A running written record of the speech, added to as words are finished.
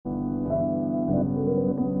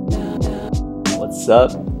What's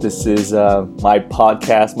up? This is my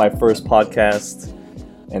podcast, my first podcast.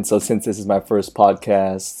 And so since this is my first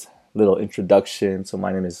podcast, little introduction. So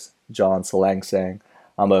my name is John Salangsang.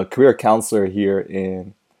 I'm a career counselor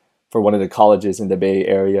for one of the colleges in the Bay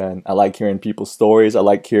Area. And I like hearing people's stories. I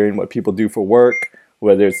like hearing what people do for work,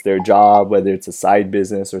 whether it's their job, whether it's a side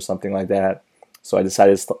business or something like that. So I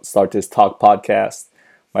decided to start this talk podcast.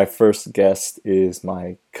 My first guest is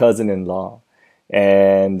my cousin-in-law,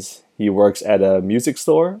 and he works at a music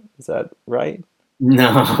store. Is that right?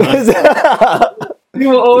 No.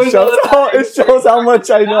 People always it shows how much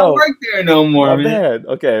I know. I don't work there no more, Oh, man.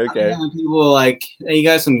 Okay. People like, hey, you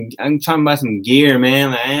got some? I'm trying to buy some gear, man.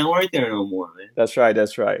 Like, I don't work there no more, man. That's right.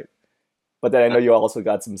 But then I know you also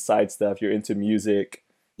got some side stuff. You're into music.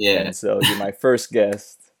 Yeah. And so you're my first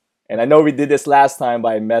guest. And I know we did this last time,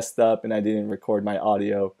 but I messed up and I didn't record my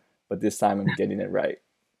audio. But this time I'm getting it right.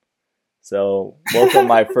 So welcome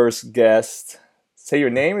my first guest. Say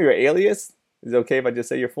your name or your alias. Is it okay if I just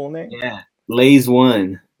say your full name? Yeah. Lays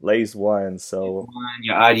One. Lays One. So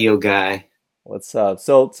your audio guy. What's up?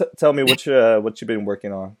 So tell me what you've been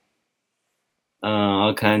working on.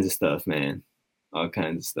 All kinds of stuff, man. All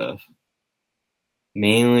kinds of stuff.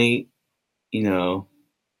 Mainly,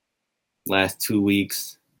 last 2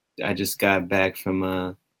 weeks, I just got back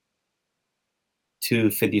from 2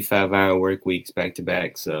 55-hour work weeks back to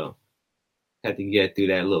back, so had to get through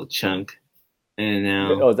that little chunk. And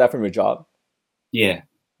now, is that from your job? Yeah.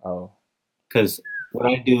 Oh. Because what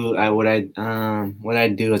I do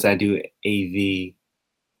is I do AV,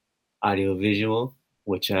 audio visual,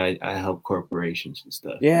 which I help corporations and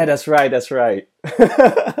stuff. Yeah, that's right. Have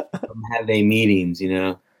they meetings,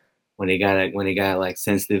 when they got like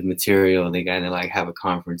sensitive material, they gotta like have a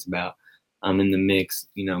conference about. I'm in the mix,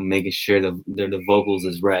 making sure the vocals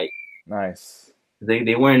is right. Nice.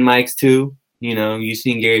 They wearing mics too. You've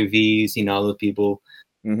seen Gary Vee, you've seen all the people.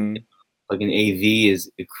 Mm-hmm. Like an AV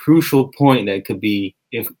is a crucial point that could be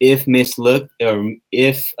if mislooked or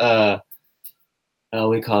if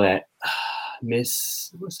we call that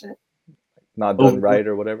what's that? Not done right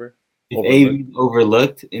or whatever. If AV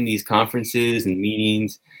overlooked in these conferences and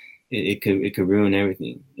meetings, it could ruin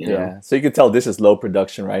everything. Yeah. So you can tell this is low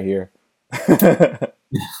production right here. It's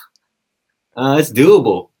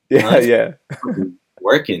doable. Yeah.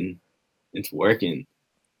 It's working.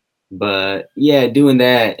 But yeah, doing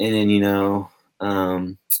that, and then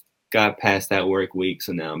got past that work week,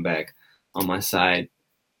 so now I'm back on my side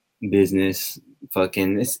business. It's I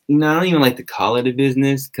don't even like to call it a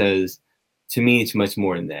business, because to me it's much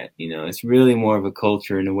more than that. It's really more of a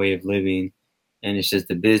culture and a way of living, and it's just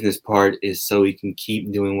the business part is so we can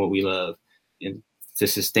keep doing what we love and to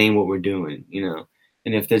sustain what we're doing.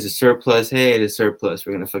 And if there's a surplus, hey, there's surplus,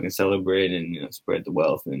 we're gonna fucking celebrate and spread the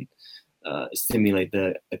wealth and stimulate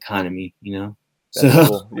the economy, That's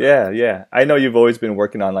cool. Yeah. I know you've always been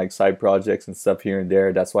working on like side projects and stuff here and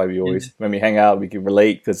there. That's why we always, when we hang out, we can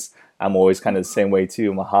relate, because I'm always kind of the same way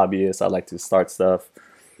too. I'm a hobbyist. I like to start stuff.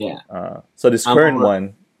 Yeah. So this current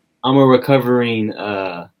one, I'm a recovering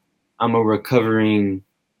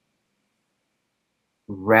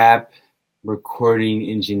rap recording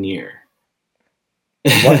engineer.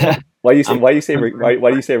 Why do you say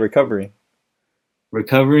recovering?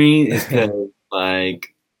 Recovering is because,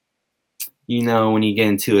 like, when you get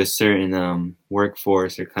into a certain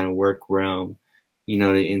workforce or kind of work realm,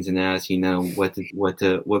 the ins and outs,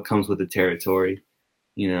 what comes with the territory,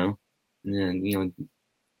 and then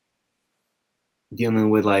dealing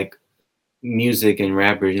with like music and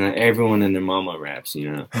rappers, everyone and their mama raps,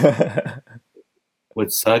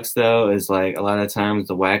 What sucks though is like a lot of times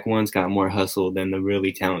the whack ones got more hustle than the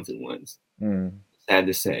really talented ones. Sad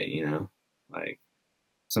to say, like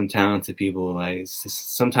some talented people, like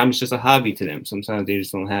sometimes it's just a hobby to them. Sometimes they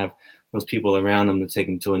just don't have those people around them to take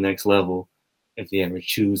them to a next level if they ever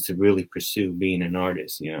choose to really pursue being an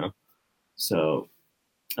artist, So,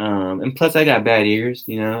 and plus I got bad ears,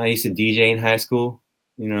 I used to DJ in high school,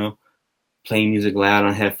 playing music loud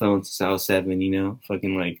on headphones since I was 7,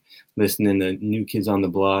 fucking like listening to New Kids on the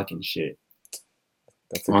Block and shit.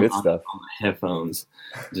 That's the good stuff. On my headphones,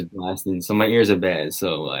 just blasting. So my ears are bad.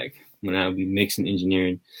 So like when I would be mixing,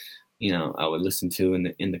 engineering, I would listen to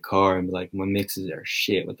in the car and be like, my mixes are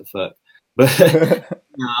shit. What the fuck? But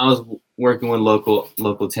I was working with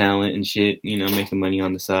local talent and shit. Making money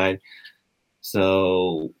on the side.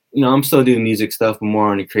 So I'm still doing music stuff, but more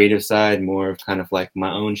on the creative side, more of kind of like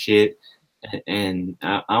my own shit. And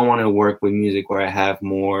I want to work with music where I have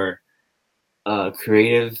more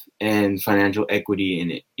creative and financial equity in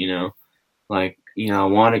it, like, I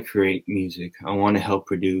want to create music. I want to help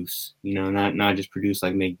produce, not just produce,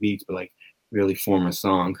 like make beats, but like really form a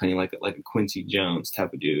song, kind of like a Quincy Jones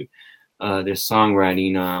type of dude. There's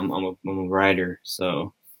songwriting. I'm a writer,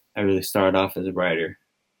 so I really started off as a writer.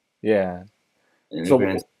 Yeah. In the grand So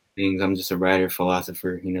scheme of things, I'm just a writer,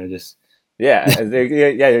 philosopher. Just yeah,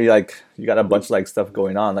 yeah, you're like you got a bunch of like stuff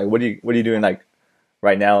going on. Like, what are you doing like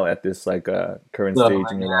right now at this like current so stage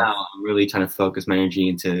right in your life? now, I'm really trying to focus my energy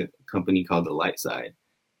into a company called The Light Side.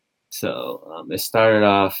 So it started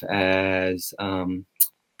off as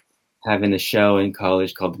having a show in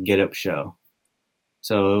college called the Get Up Show.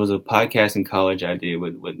 So it was a podcast in college I did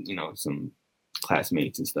with some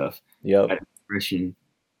classmates and stuff Yep. at a Christian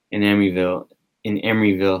in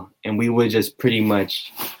Emeryville, and we would just pretty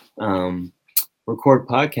much um, record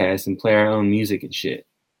podcasts and play our own music and shit.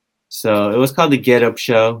 So it was called the Get Up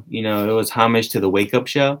Show. It was homage to the Wake Up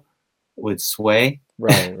Show with Sway.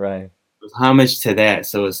 Right. Right. It was homage to that.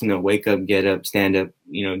 So it's wake up, get up, stand up,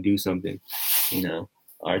 do something.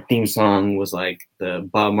 Our theme song was like the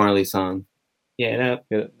Bob Marley song, Get Up.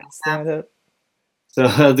 Stand up.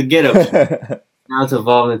 So the Get Up Show. Now it's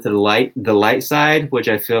evolved into the light side, which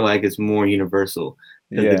I feel like is more universal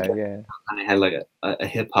because the Yeah. Get Yeah. kind of had like a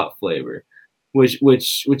hip hop flavor, which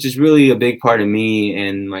is really a big part of me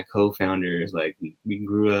and my co-founders. Like we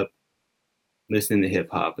grew up listening to hip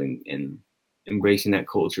hop and embracing that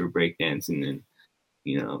culture of breakdancing and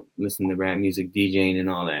listening to rap music, DJing and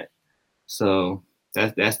all that. So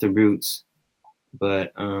that's the roots.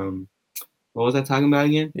 But what was I talking about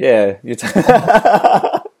again? Yeah.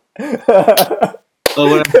 Oh,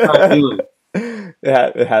 what I started doing.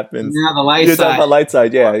 It happens. Now the light You're talking side. about light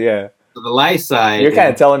side, yeah, yeah. So the light side. You're kind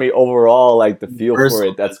of telling me overall, like the feel for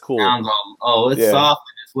it. That's cool. It's Yeah. soft.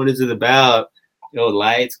 What is it about?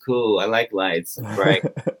 Lights, cool. I like lights, bright,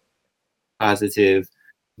 positive.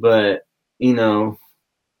 But it's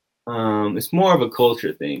more of a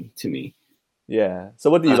culture thing to me. Yeah. So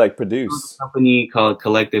what do you like produce? A company called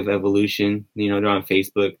Collective Evolution. They're on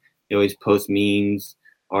Facebook. They always post memes,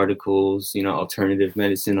 articles, alternative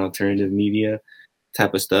medicine, alternative media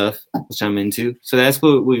type of stuff, which I'm into. So that's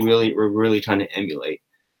what we're really trying to emulate.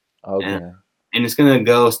 Okay. And it's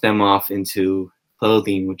gonna stem off into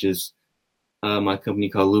clothing, which is my company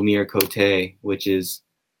called Lumiere Cote, which is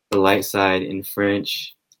the light side in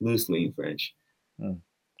French, loosely in French.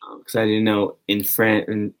 Because I didn't know in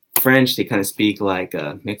French they kind of speak like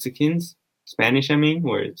Mexicans, Spanish. I mean,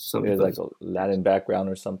 where There's like a Latin background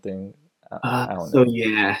or something. I don't so know.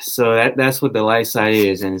 yeah, so that's what the light side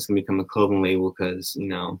is, and it's gonna become a clothing label because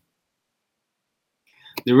the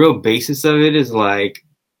real basis of it is like,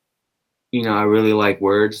 I really like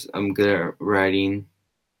words. I'm good at writing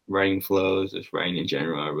flows, just writing in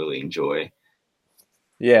general. I really enjoy.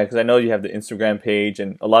 Yeah, because I know you have the Instagram page,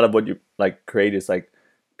 and a lot of what you like create is like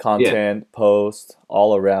content, post,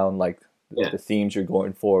 all around like the themes you're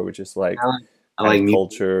going for, which is like I like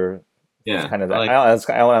culture. Yeah, kind of that.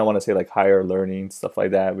 I want to say like higher learning stuff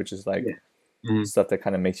like that, which is like stuff that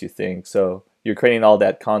kind of makes you think. So you're creating all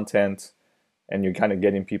that content, and you're kind of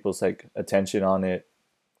getting people's like attention on it,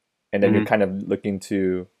 and then you're kind of looking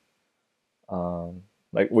to,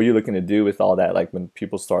 like, what are you looking to do with all that? Like when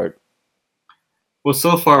people start. Well,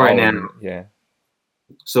 so far right now, yeah.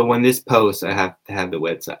 So when this post, I have to have the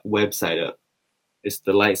website up. It's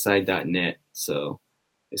thelightside.net. So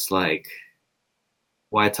it's like,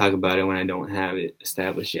 why talk about it when I don't have it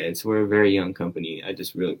established yet? We're a very young company. I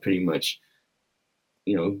just really pretty much,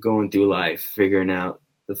 going through life, figuring out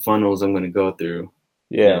the funnels I'm going to go through.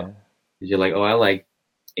 Yeah. You're like, oh, I like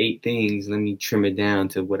 8 things. Let me trim it down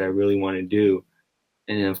to what I really want to do.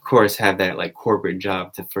 And then, of course, have that like corporate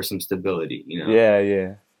job for some stability, Yeah,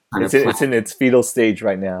 yeah. It's in its fetal stage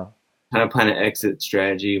right now. Kind of plan an exit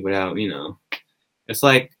strategy without, it's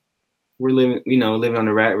like we're living on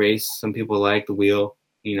a rat race. Some people like the wheel,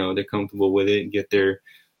 they're comfortable with it, get their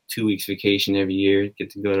 2 weeks vacation every year, get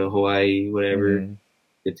to go to Hawaii, whatever,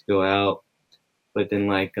 get to go out. But then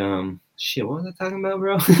like, shit, what was I talking about,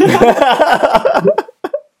 bro? That's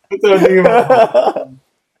what I'm thinking about.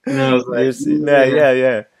 I was like,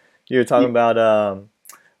 yeah. You were talking about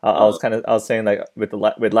I was saying like with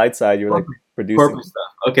light side, you were like producing corporate stuff.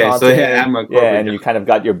 Okay, content, so yeah, I'm a corporate and you kind of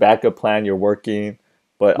got your backup plan. You're working,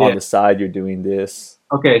 but on the side, you're doing this.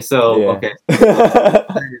 Okay, so okay,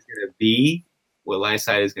 what light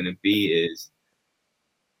side is gonna be is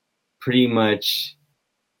pretty much,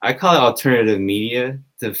 I call it alternative media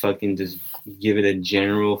to fucking just give it a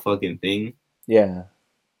general fucking thing. Yeah.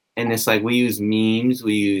 And it's like we use memes,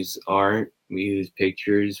 we use art, we use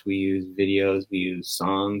pictures, we use videos, we use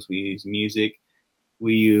songs, we use music,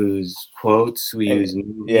 we use quotes, we use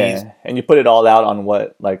movies. Yeah, and you put it all out on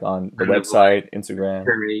what, like on the website, Instagram.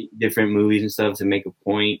 Different movies and stuff to make a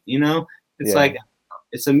point, It's Yeah. like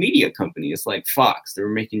it's a media company. It's like Fox. They're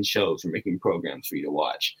making shows, they're making programs for you to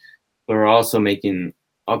watch. But we're also making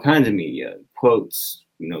all kinds of media, quotes,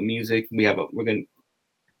 music. We're gonna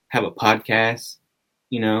have a podcast,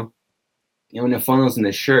 you know, and the funnels and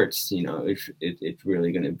the shirts, it's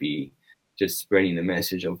really gonna be just spreading the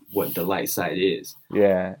message of what the light side is.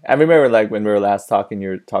 Yeah. I remember like when we were last talking, you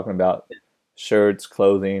were talking about shirts,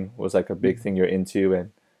 clothing was like a big thing you're into,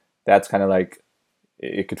 and that's kind of like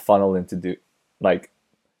it could funnel into do like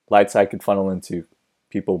light side could funnel into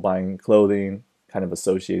people buying clothing kind of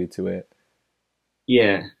associated to it.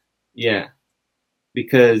 Yeah, yeah.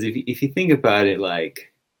 Because if you think about it,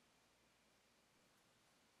 like,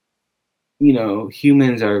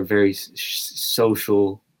 humans are very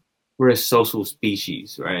social. We're a social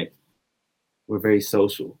species, right? We're very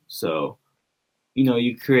social. So,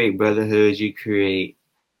 you create brotherhoods, you create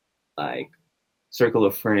like circle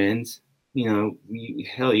of friends. You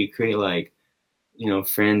create like,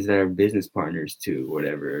 friends that are business partners too,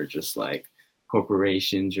 whatever, just like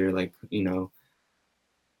corporations or like,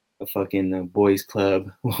 a fucking boys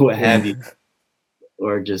club, what have you,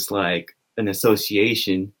 or just like an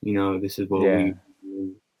association. This is what Yeah.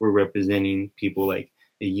 we're representing people like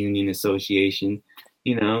a union association.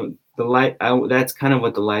 The light. That's kind of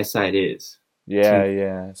what the light side is. Yeah, To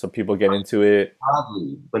yeah. So people get into it.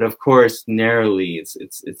 Probably, but of course, narrowly,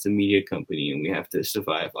 it's a media company, and we have to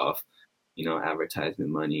survive off, advertisement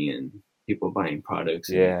money and people buying products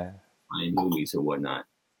and Yeah. buying movies or whatnot.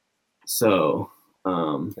 So,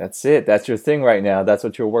 That's it. That's your thing right now. That's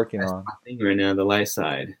what you're working that's on. my thing right now, the light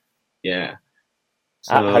side. Yeah.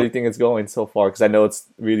 How do So you think it's going so far? Because I know it's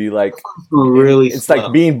really like it's going really it's like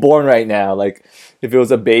slow. being born right now. Like if it was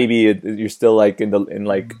a baby, you're still like in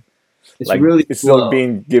It's like really it's still slow.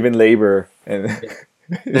 being given labor and Yeah.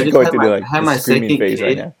 I you're just going had through my the I like had the my screaming second phase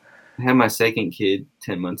right kid. now. I had my second kid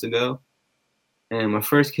 10 months ago, and my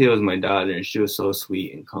first kid was my daughter, and she was so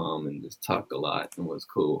sweet and calm and just talked a lot and was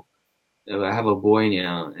cool. And I have a boy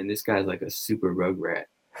now, and this guy's like a super rugrat.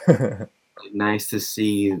 Nice to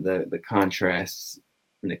see the contrasts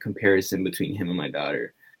and the comparison between him and my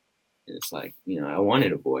daughter. And it's like, I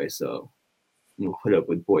wanted a boy, so I'm gonna put up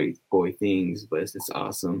with boy things, but it's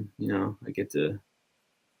awesome. I get to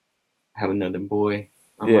have another boy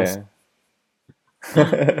on my side. Yeah.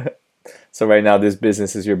 Um, So right now this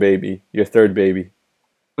business is your baby, your third baby.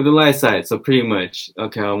 for the light side, so pretty much,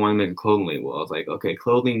 okay, I want to make a clothing label. I was like, okay,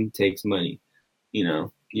 clothing takes money. You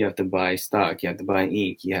have to buy stock, you have to buy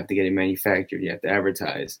ink, you have to get it manufactured, you have to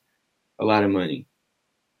advertise. A lot of money.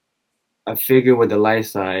 I figure with the light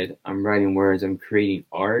side, I'm writing words, I'm creating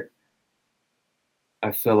art.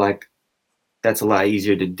 I feel like that's a lot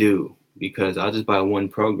easier to do because I'll just buy one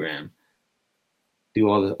program, do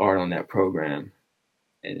all the art on that program,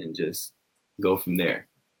 and then just go from there.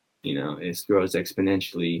 It grows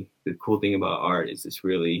exponentially. The cool thing about art is it's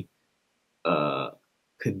really uh,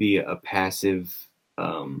 could be a passive,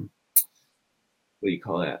 what do you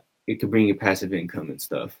call that? It could bring you passive income and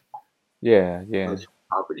stuff, Yeah, yeah.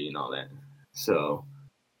 property and all that. So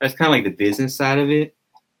that's kind of like the business side of it.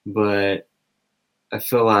 But I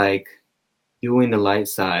feel like doing the light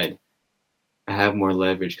side, I have more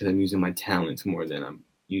leverage because I'm using my talents more than I'm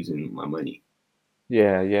using my money.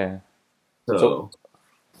 Yeah, yeah. So So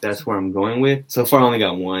that's where I'm going with. So far, I only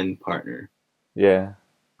got one yeah.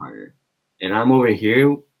 partner, and I'm over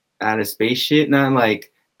here out of space shit. Not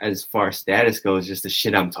like as far as status goes, just the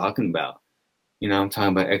shit I'm talking about. I'm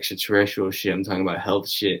talking about extraterrestrial shit. I'm talking about health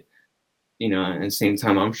shit. At the same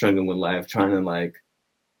time, I'm struggling with life, trying to like,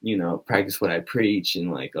 practice what I preach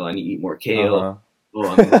and like, oh, I need to eat more kale. Uh-huh. Oh,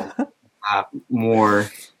 I'm gonna eat more.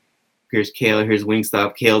 Here's kale. Here's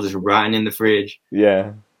Wingstop. Kale just rotting in the fridge.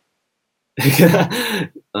 Yeah.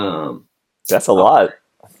 um, That's a oh, lot.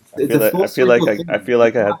 it's a full circle I thing. feel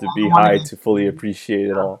like I have to be don't want to high be to fully appreciate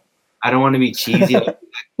it all. I don't want to be cheesy. Like,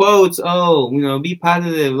 quotes. Oh, be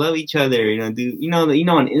positive, love each other. Do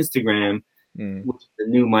on Instagram, Mm. which is the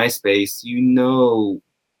new MySpace.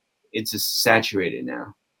 It's just saturated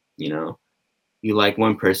now. You like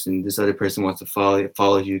one person, this other person wants to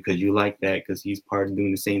follows you because you like that because he's part of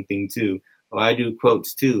doing the same thing too. Oh, I do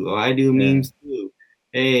quotes too. Oh, I do Yeah. memes too.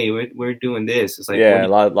 Hey, we're doing this. It's like, Yeah, a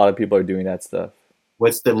lot of people are doing that stuff.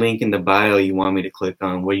 what's the link in the bio you want me to click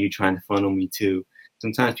on? What are you trying to funnel me to?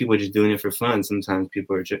 Sometimes people are just doing it for fun. Sometimes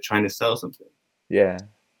people are just trying to sell something. Yeah.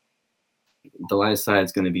 The light side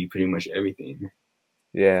is going to be pretty much everything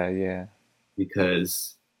Yeah, yeah.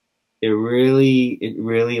 because it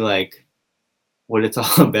really like what it's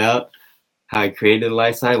all about. How I created the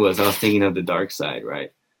light side was I was thinking of the dark side,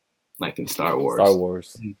 right? Like in Star Star Wars,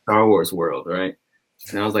 Wars. Star Wars world, right?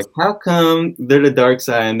 And I was like, how come they're the dark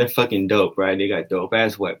side and they're fucking dope, right? They got dope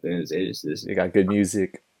ass weapons. It's just They got good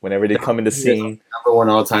music. Whenever they come in the scene, number one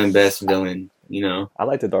all time best villain, you know. I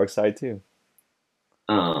like the dark side too.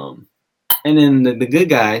 And then the good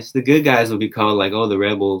guys will be called like, oh, the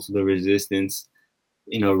rebels, the resistance,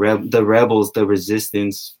 you know, the rebels, the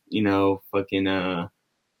resistance, you know, fucking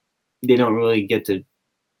they don't really get to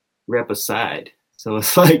rep a side. So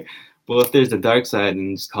it's like, well, if there's the dark side,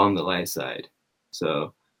 then just call them the light side.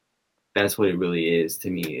 So that's what it really is to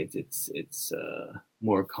me. It's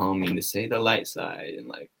more calming to say the light side and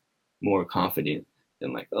like more confident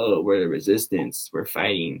than like, oh, we're the resistance, we're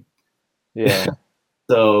fighting. Yeah.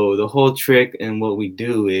 So the whole trick and what we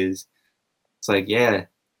do is, it's like, yeah,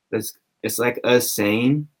 it's like us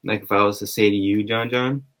saying, like if I was to say to you,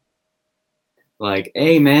 John, like,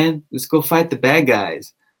 hey man, let's go fight the bad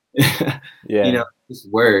guys. Yeah. You know, just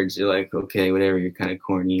words. You're like, okay, whatever, you're kind of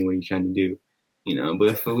corny, what are you trying to do? You know, but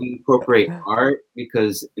if we incorporate art,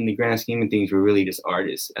 because in the grand scheme of things, we're really just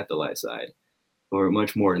artists at the light side, or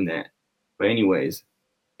much more than that. But anyways,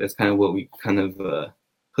 that's kind of what we kind of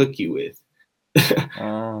hook you with.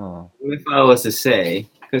 Oh. If I was to say,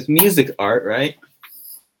 because music art, right?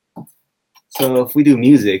 So if we do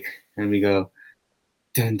music and we go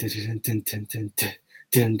dun dun dun dun dun dun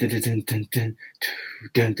dun dun dun dun dun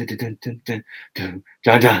dun dun dun dun dun dun,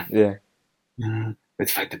 John, Yeah.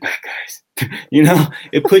 let's fight the bad guys. You know,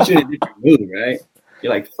 it puts you in a different mood, right?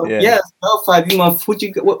 You're like, yeah, I'll fight you. Who's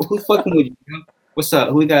fucking with you? What's up?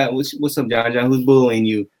 Who we got? What's up, John? Who's bullying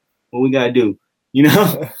you? What we gotta do? You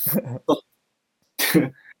know,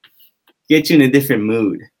 get you in a different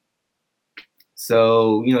mood.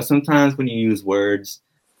 So, you know, sometimes when you use words,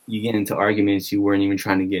 you get into arguments you weren't even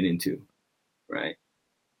trying to get into, right?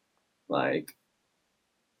 Like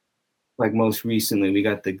most recently, we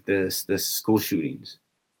got the school shootings,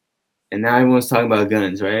 and now everyone's talking about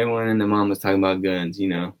guns, right? Everyone and their mom was talking about guns, you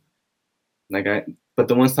know. But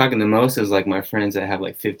the ones talking the most is like my friends that have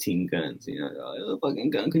like 15 guns, you know, oh, fucking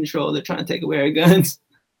gun control. They're trying to take away our guns,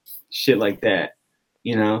 shit like that,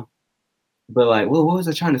 you know. But like, well, what was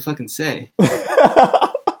I trying to fucking say?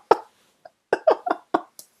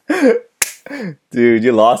 Dude,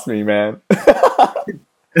 you lost me, man.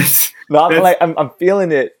 No, I'm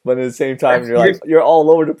feeling it, but at the same time, you're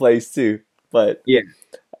all over the place too. But yeah,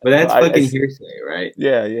 but that's fucking hearsay, right?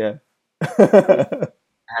 Yeah, yeah. I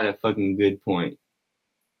had a fucking good point.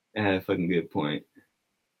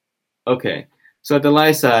 Okay, so at the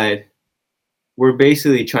light side, we're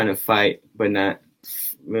basically trying to fight, but not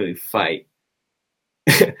really fight.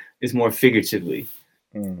 It's more figuratively.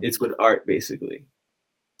 It's with art, basically.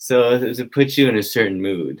 So to put you in a certain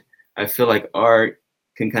mood, I feel like art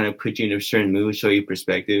can kind of put you in a certain mood, show you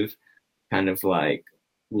perspective, kind of like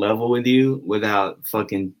level with you without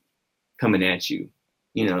fucking coming at you,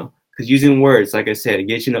 you know? Because using words, like I said, it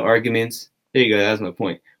gets you into arguments. There you go. That's my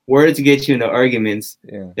point. Words get you into arguments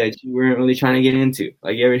that you weren't really trying to get into.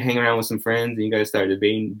 Like you ever hang around with some friends and you guys start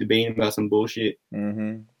debating about some bullshit.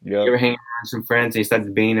 Mm-hmm. Yep. You ever hang around with some friends and you start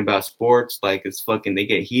debating about sports, like it's fucking, they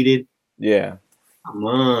get heated. Yeah. Come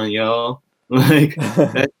on, y'all. Like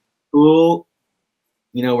that's cool.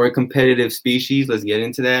 You know, we're a competitive species. Let's get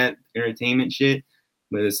into that entertainment shit.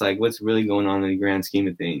 But it's like, what's really going on in the grand scheme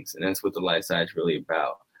of things? And that's what the light side's really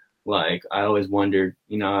about. Like, I always wondered,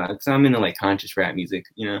 you know, because I'm into like conscious rap music,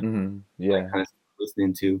 you know, yeah, like, kind of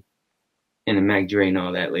listening to, and the Mac Dre and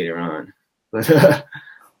all that later on. But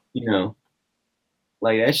you know,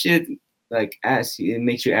 like that shit, like it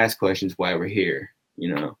makes you ask questions why we're here.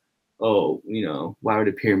 You know, oh, you know, why were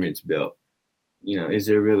the pyramids built? You know, is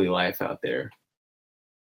there really life out there?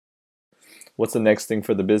 What's the next thing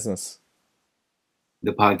for the business?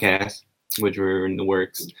 The podcast, which we're in the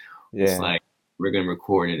works. Yeah. It's like we're gonna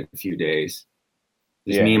record in a few days.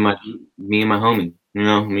 Just me and my homie, you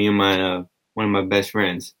know, me and my one of my best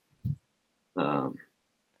friends. When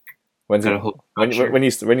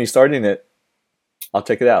you starting it? I'll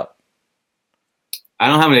check it out. I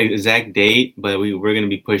don't have an exact date, but we're gonna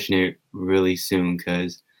be pushing it really soon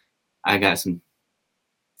because I got some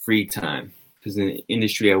free time. Because in the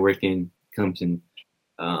industry I work in comes in,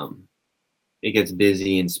 it gets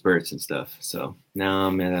busy in spurts and stuff. So now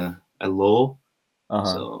I'm at a lull.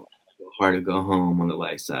 So it's hard to go home on the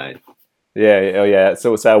light side. Yeah. Oh yeah.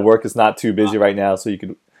 So work is not too busy right now, so you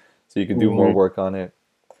could do more work on it.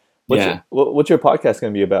 What's your podcast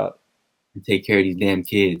gonna be about? Take care of these damn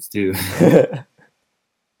kids too.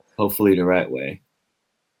 Hopefully the right way.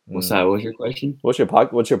 What's your question? What's your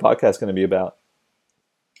podcast gonna be about?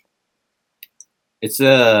 It's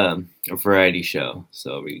a variety show.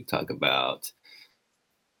 So we talk about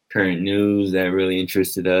current news that really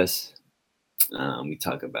interested us. We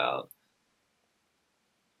talk about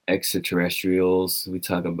extraterrestrials. We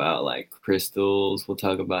talk about like crystals. We'll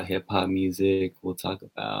talk about hip hop music. We'll talk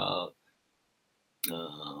about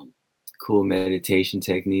cool meditation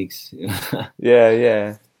techniques.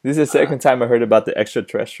 Yeah. This is the second time I heard about the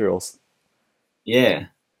extraterrestrials. Yeah.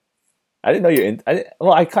 I didn't know you're in.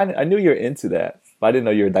 I knew you're into that, but I didn't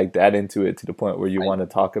know you're like that into it to the point where you want to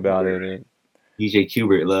talk about it. DJ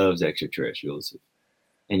Qbert loves extraterrestrials.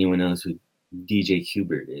 Anyone knows who DJ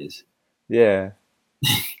Qbert is? Yeah.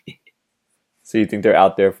 So you think they're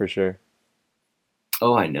out there for sure?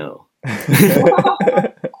 Oh, I know.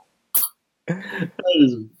 I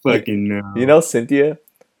just fucking know. You know Cynthia?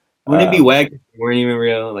 Wouldn't it be whack if they weren't even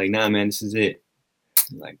real? Like, nah, man, this is it.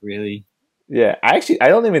 Like, really? Yeah, I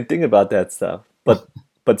don't even think about that stuff. But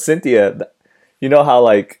Cynthia, you know how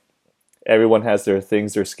like everyone has their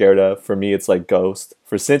things they're scared of. For me, it's like ghosts.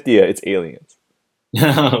 For Cynthia, it's aliens.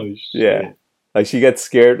 Oh shit. Yeah, like she gets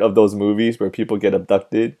scared of those movies where people get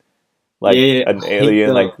abducted. Like an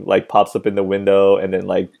alien like pops up in the window and then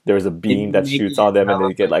like there's a beam that shoots on them and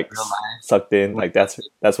they get like sucked in. Like that's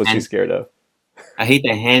what she's scared of. I hate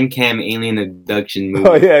the hand cam alien abduction movie.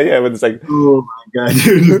 Oh yeah, when it's like, oh my god,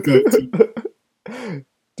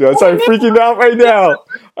 dude, I started freaking out right now.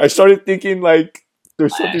 I started thinking like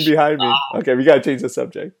there's something behind me. Okay, we gotta change the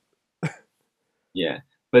subject. Yeah.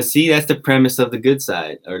 But see, that's the premise of the good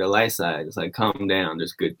side or the light side. It's like, calm down.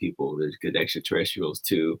 There's good people. There's good extraterrestrials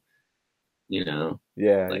too. You know?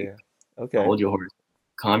 Yeah, like, yeah. Okay. Hold your horse.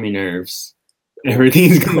 Calm your nerves.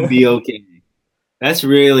 Everything's gonna be okay. That's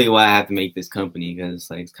really why I have to make this company, because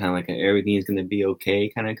like it's kind of like an everything's gonna be okay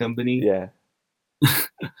kind of company. Yeah.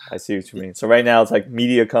 I see what you mean. So right now it's like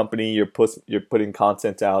media company. You're putting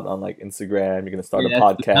content out on like Instagram. You're gonna start a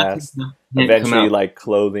podcast. Eventually, like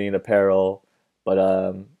clothing, apparel. But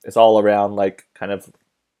it's all around like kind of.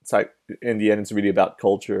 It's like in the end, it's really about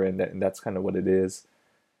culture, and that's kind of what it is.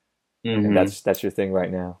 Mm-hmm. And that's your thing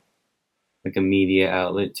right now. Like a media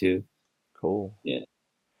outlet too. Cool. Yeah.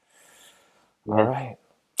 All right.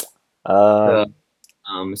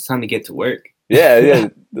 It's time to get to work. Yeah.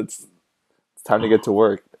 It's time to get to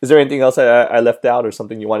work. Is there anything else I left out or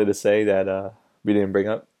something you wanted to say that we didn't bring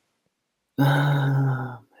up? Let's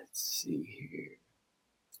see here.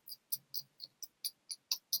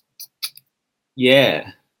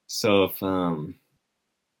 Yeah. So if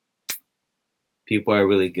people are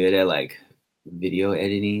really good at like video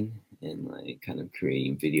editing and like kind of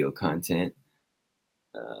creating video content,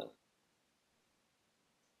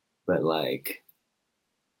 but like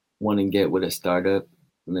want to get with a startup,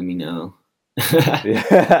 let me know.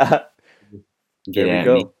 Yeah. Get there we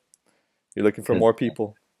go. Me. You're looking for more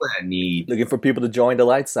people. What I need. Looking for people to join the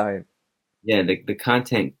light side. Yeah, the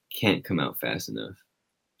content can't come out fast enough.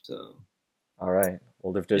 So. All right.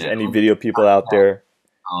 Well, if there's any video people out there.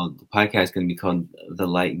 The podcast is going to be called The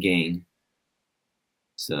Light Gang.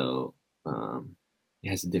 So it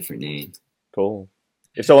has a different name. Cool.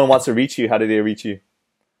 If someone wants to reach you, how do they reach you?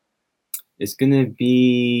 It's going to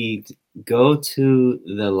be go to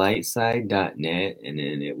thelightside.net and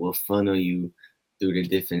then it will funnel you through the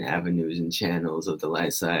different avenues and channels of the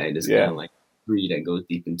light side. It's kind of like tree that goes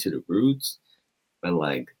deep into the roots, but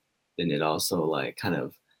like then it also like kind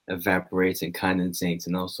of evaporates and condensates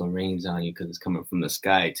and also rains on you because it's coming from the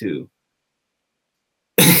sky too.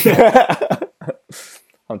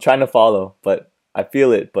 I'm trying to follow, but I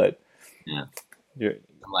feel it. But yeah, the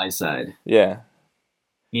light side. Yeah,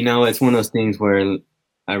 you know, it's one of those things where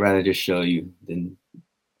I'd rather just show you than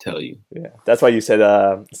tell you. Yeah, that's why you said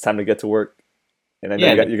it's time to get to work, and I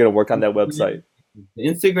know you're gonna work on that website.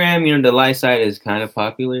 Instagram, you know, the light side is kind of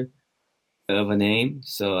popular of a name,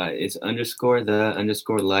 so it's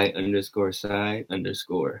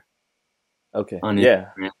 _the_light_side_. Okay. On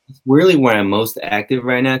Instagram. It's really where I'm most active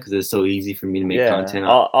right now because it's so easy for me to make content.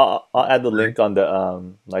 I'll add the link on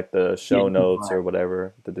the like the show notes or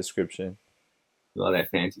whatever, the description. All that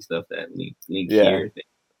fancy stuff that link here.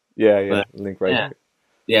 Yeah. But, link right here.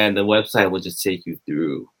 Yeah, and the website will just take you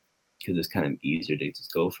through because it's kind of easier to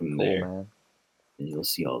just go from there, man. And you'll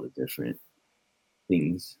see all the different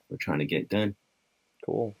things we're trying to get done.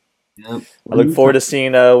 Cool. Yep. I look forward to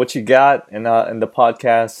seeing what you got in the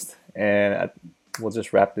podcast, and we'll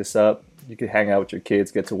just wrap this up. You can hang out with your kids,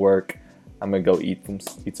 get to work. I'm gonna go eat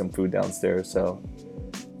some food downstairs. So,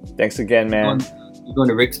 thanks again, man. You going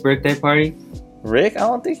to Rick's birthday party? Rick? I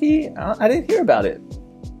don't think I didn't hear about it.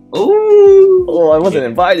 Oh, I wasn't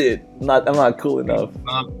invited. I'm not cool enough.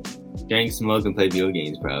 Drink, smoke, and play video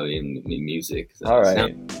games, probably, and music. So all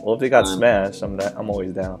right. Well, if they got Smash, I'm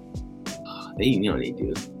always down. They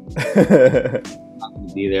do. I'm not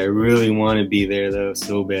gonna be there. I really want to be there though,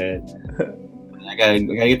 so bad. I gotta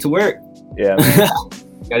get to work. Yeah, man.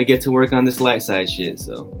 Gotta get to work on this light side shit.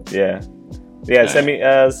 So Yeah. Send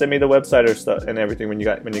me the website or stuff and everything when you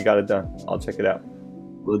got it done. I'll check it out.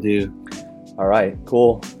 we'll do. All right,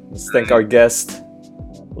 cool. Let's thank our guest,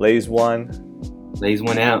 Lays One. Lays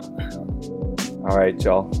one out. All right,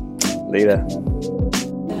 y'all. Later.